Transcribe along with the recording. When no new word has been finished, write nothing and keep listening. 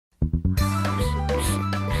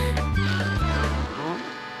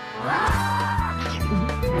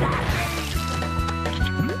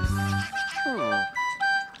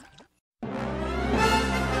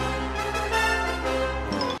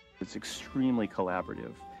It's extremely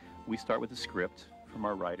collaborative. We start with a script from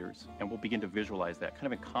our writers, and we'll begin to visualize that kind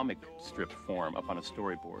of in comic strip form up on a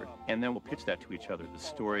storyboard. And then we'll pitch that to each other. The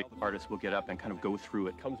story artist will get up and kind of go through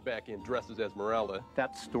it. Comes back in, dresses as Esmeralda.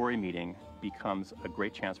 That story meeting becomes a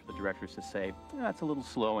great chance for the directors to say, that's a little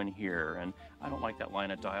slow in here, and I don't like that line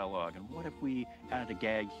of dialogue, and what if we added a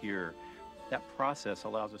gag here? That process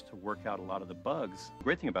allows us to work out a lot of the bugs. The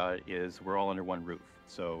great thing about it is we're all under one roof.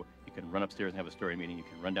 So you can run upstairs and have a story meeting, you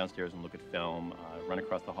can run downstairs and look at film, run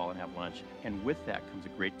across the hall and have lunch. And with that comes a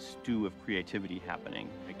great stew of creativity happening.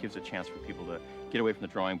 It gives a chance for people to get away from the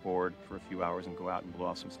drawing board for a few hours and go out and blow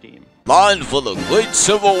off some steam. Line for the Great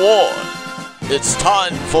Civil War. It's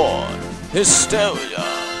time for Hysteria.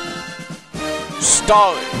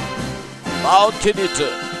 Starring Mount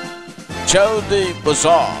Kennington, Charity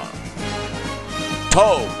Bazaar,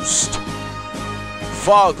 Toast,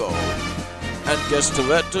 Fargo, and guest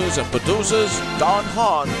directors and producers Don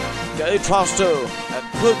Hahn, Gary Troster,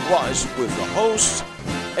 and Cliff Rice, with the hosts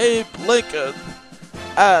Abe Lincoln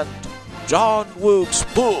and John Wilkes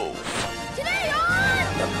Booth. Today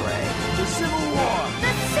on The Civil War.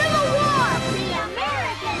 the Civil War, the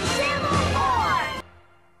American Civil War.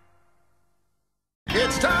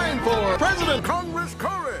 It's time for President Congress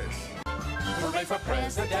Chorus. Hooray for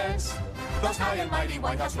presidents, those high and mighty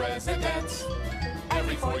White House residents.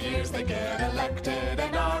 Every 4 years they get elected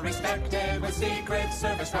and are respected with secret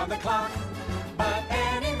service round the clock. But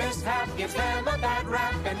any mishap gives them a bad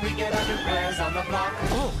rap, and we get a new prez on the block.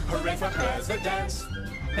 Hooray for presidents,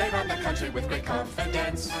 they run the country with great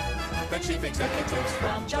confidence. The chief executives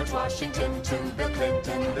from George Washington to Bill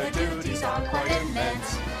Clinton, their duties are quite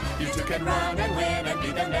immense. You too can run and win and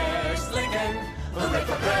be the next Lincoln. Hooray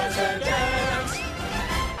for presidents!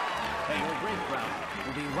 Hey, you're a great crowd.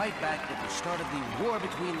 We'll be right back with the start of the war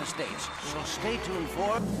between the states. So stay tuned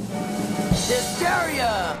for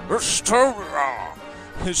Hysteria! Hysteria.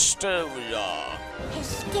 Hysteria.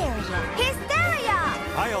 Hysteria. Hysteria.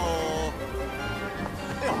 Hi-oh!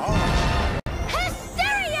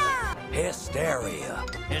 Hysteria. Hysteria.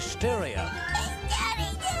 Hysteria.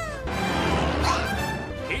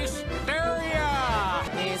 Hysteria!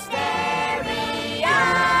 Hysteria.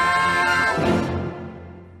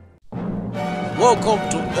 Welcome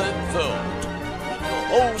to Enfield, with your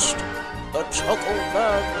host, the Chuckle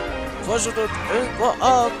Man, President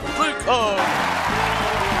Abraham Lincoln.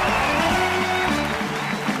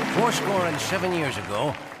 87 years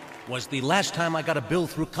ago was the last time I got a bill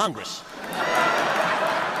through Congress.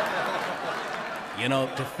 You know,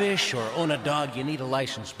 to fish or own a dog, you need a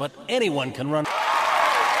license, but anyone can run.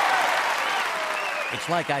 It's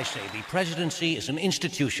like I say, the presidency is an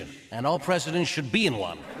institution, and all presidents should be in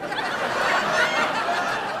one.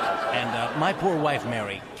 And my poor wife,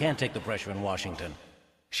 Mary, can't take the pressure in Washington.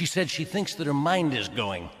 She said she thinks that her mind is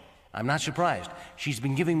going. I'm not surprised. She's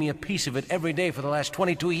been giving me a piece of it every day for the last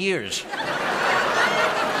 22 years.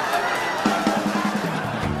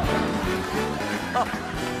 Oh,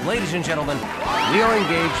 ladies and gentlemen, we are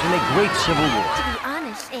engaged in a great civil war. To be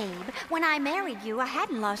honest, Abe, when I married you, I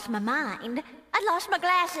hadn't lost my mind. I'd lost my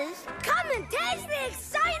glasses. Come and taste the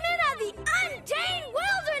excitement of the untamed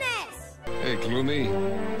wilderness! Hey, Gloomy,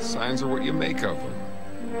 signs are what you make of them.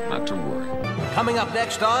 Not to worry. Coming up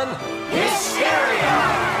next on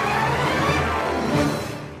Hysteria!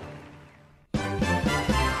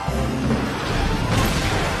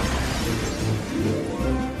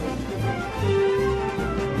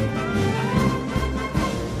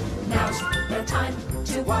 Now's the time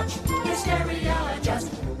to watch Hysteria, just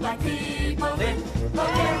like people in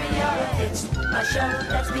Bulgaria. It's a show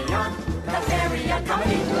that's beyond Hysteria,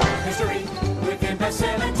 comedy, history with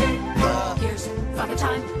imbecility. Here's fun and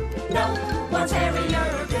time, no one's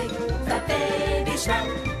hairier. Big fat baby snap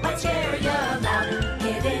might scare you loud.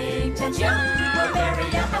 Kiddington's young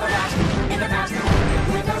Bulgaria have a blast in the past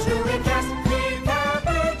with those new cast. Recap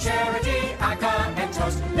the charity, icon and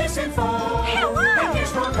toast. Listen for and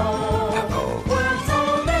here's for gold. World's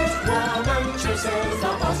oldest woman chases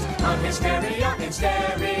the host on Hysteria in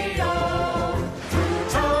stereo. Through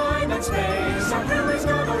time and space, our crew is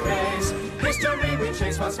gonna race. History we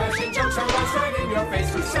chase while smashing jokes are lost right in your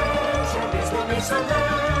face. We centuries will be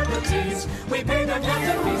celebrities. We pay them lots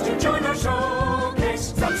of fees to join our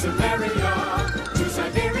showcase. From Siberia to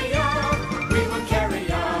Siberia, we will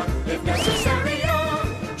carry on if necessary.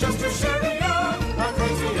 Just to share our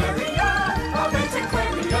crazy area, our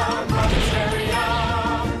antiquarian, our hysteria.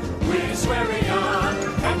 We swear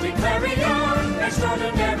and declare.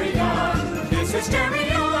 Hysteria.